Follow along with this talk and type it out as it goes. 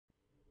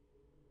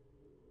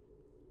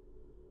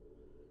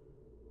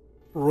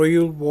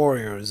Real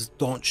warriors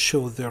don't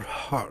show their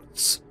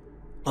hearts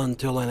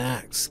until an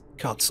axe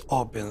cuts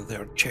open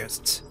their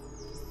chests.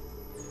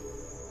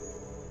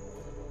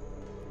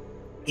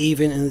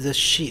 Even in the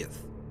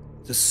sheath,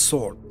 the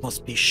sword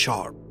must be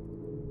sharp.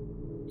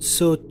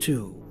 So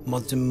too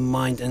must the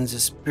mind and the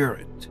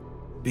spirit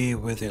be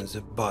within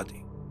the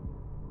body.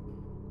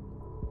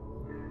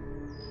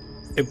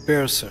 A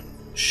person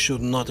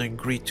should not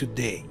agree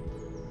today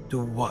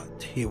to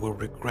what he will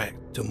regret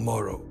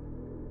tomorrow.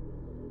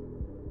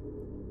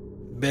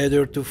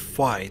 Better to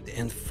fight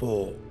and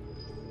fall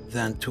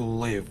than to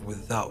live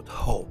without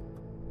hope.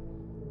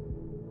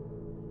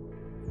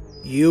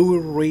 You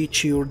will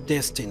reach your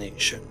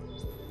destination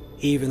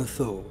even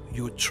though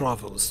you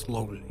travel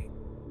slowly.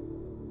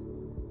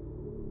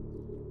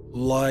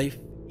 Life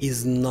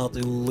is not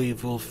a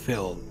level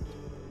field.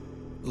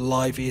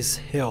 Life is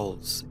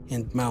hills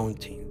and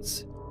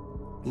mountains,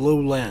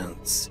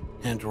 lowlands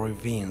and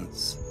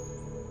ravines.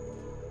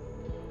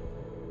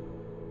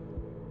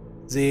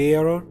 The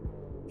error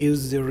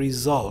is the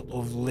result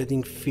of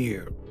letting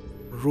fear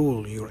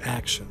rule your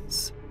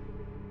actions.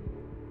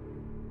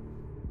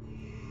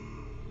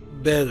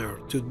 Better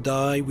to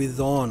die with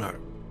honor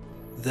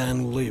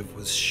than live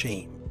with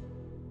shame.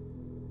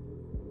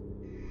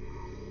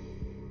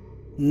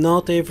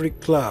 Not every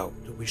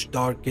cloud which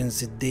darkens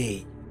the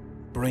day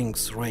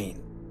brings rain.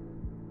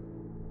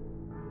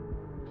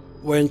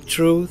 When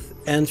truth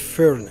and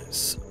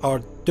fairness are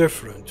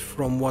different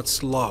from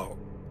what's loud,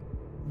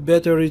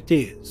 better it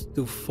is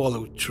to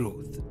follow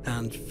truth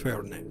and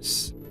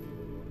fairness.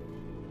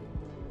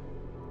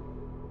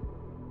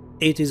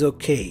 It is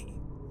okay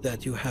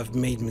that you have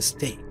made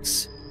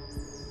mistakes.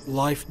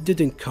 Life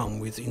didn't come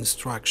with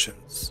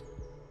instructions.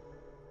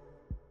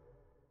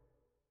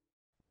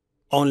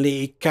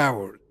 Only a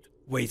coward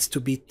waits to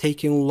be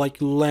taken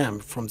like a lamb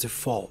from the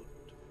fold,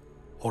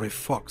 or a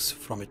fox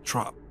from a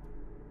trap.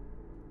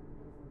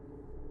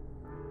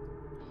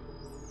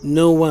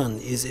 No one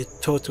is a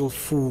total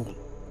fool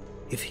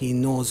if he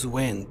knows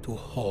when to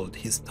hold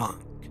his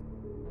tongue.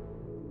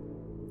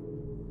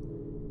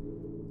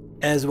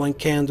 As one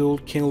candle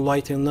can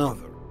light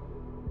another,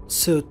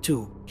 so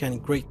too can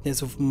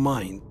greatness of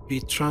mind be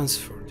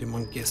transferred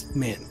amongst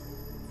men.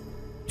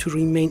 To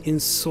remain in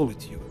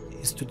solitude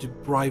is to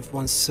deprive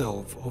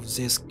oneself of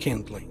this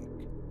kindling.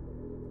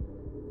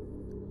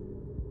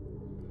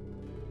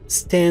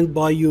 Stand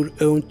by your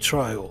own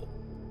trial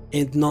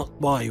and not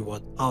by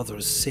what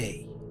others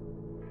say.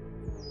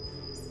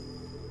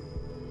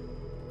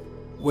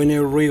 When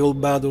a real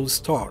battle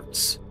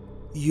starts,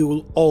 you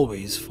will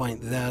always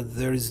find that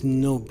there is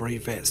no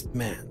bravest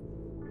man.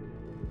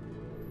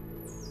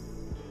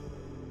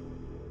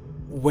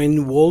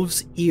 When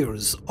wolf's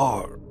ears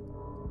are,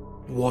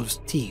 wolf's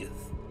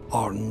teeth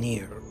are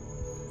near.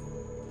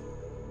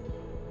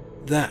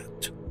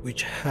 That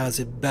which has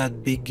a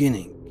bad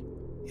beginning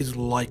is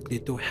likely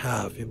to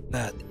have a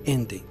bad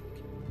ending.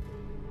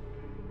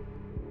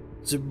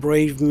 The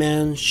brave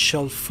man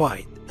shall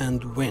fight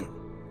and win,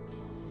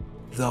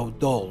 though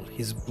dull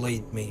his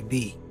blade may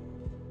be.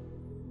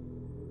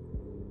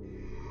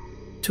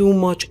 Too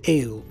much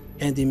ale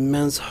and a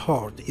man's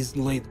heart is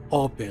laid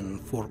open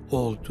for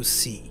all to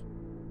see.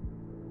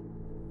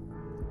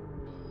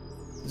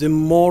 The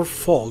more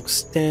folk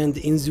stand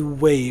in the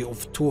way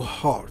of two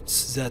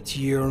hearts that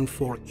yearn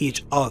for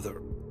each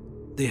other,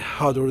 the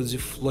hotter the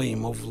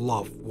flame of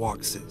love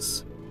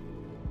waxes.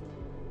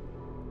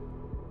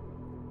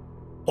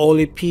 All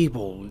a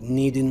people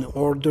need in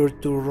order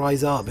to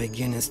rise up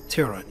against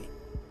tyranny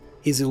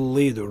is a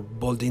leader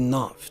bold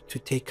enough to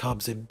take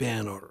up the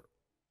banner.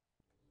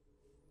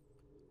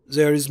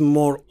 There is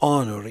more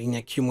honor in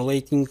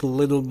accumulating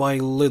little by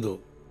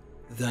little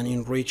than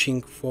in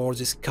reaching for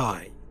the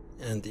sky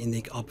and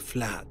ending up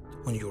flat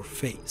on your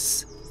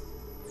face.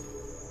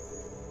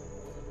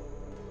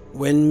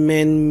 When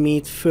men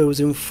meet foes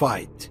in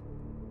fight,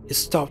 a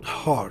stout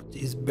heart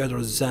is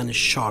better than a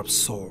sharp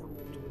sword.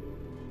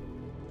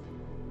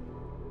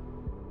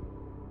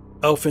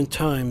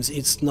 Oftentimes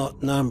it's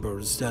not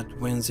numbers that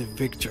win the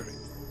victory,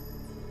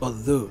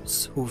 but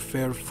those who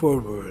fare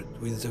forward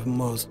with the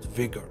most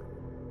vigor.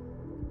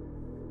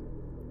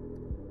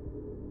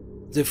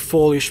 The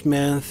foolish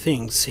man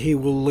thinks he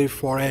will live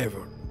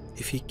forever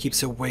if he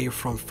keeps away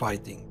from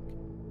fighting,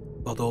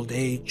 but old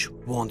age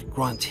won't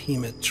grant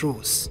him a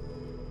truce,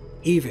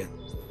 even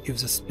if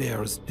the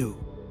spears do.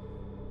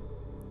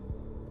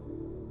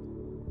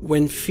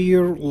 When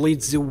fear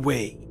leads the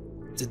way,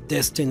 the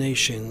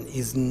destination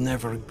is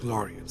never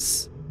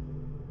glorious.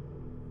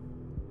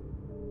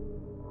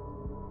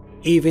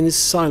 Even a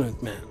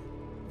silent man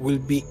will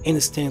be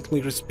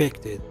instantly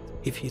respected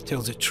if he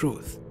tells the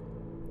truth.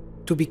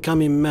 To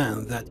become a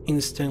man that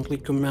instantly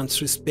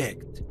commands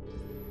respect,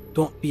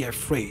 don't be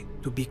afraid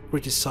to be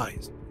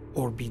criticized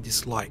or be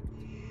disliked.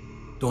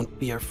 Don't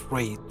be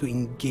afraid to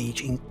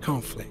engage in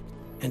conflict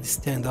and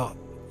stand up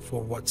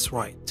for what's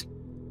right.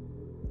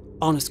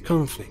 Honest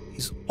conflict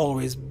is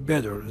always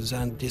better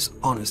than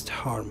dishonest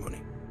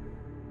harmony.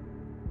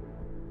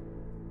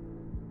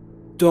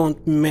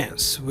 Don't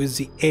mess with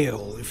the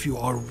ale if you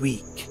are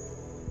weak.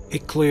 A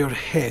clear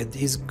head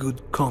is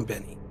good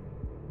company.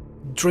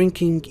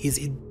 Drinking is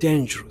a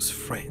dangerous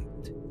friend.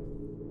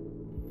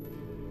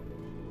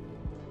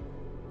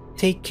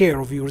 Take care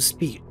of your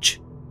speech.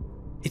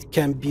 It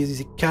can be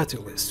the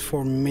catalyst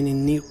for many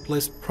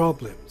needless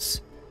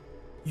problems.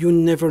 You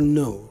never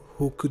know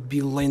who could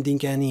be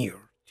lending an ear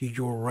to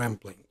your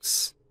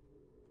ramblings.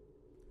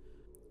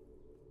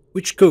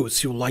 Which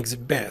quotes you like the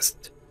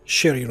best?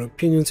 Share your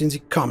opinions in the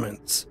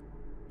comments.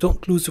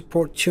 Don't lose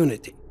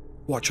opportunity.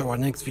 Watch our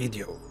next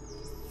video.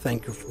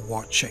 Thank you for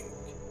watching.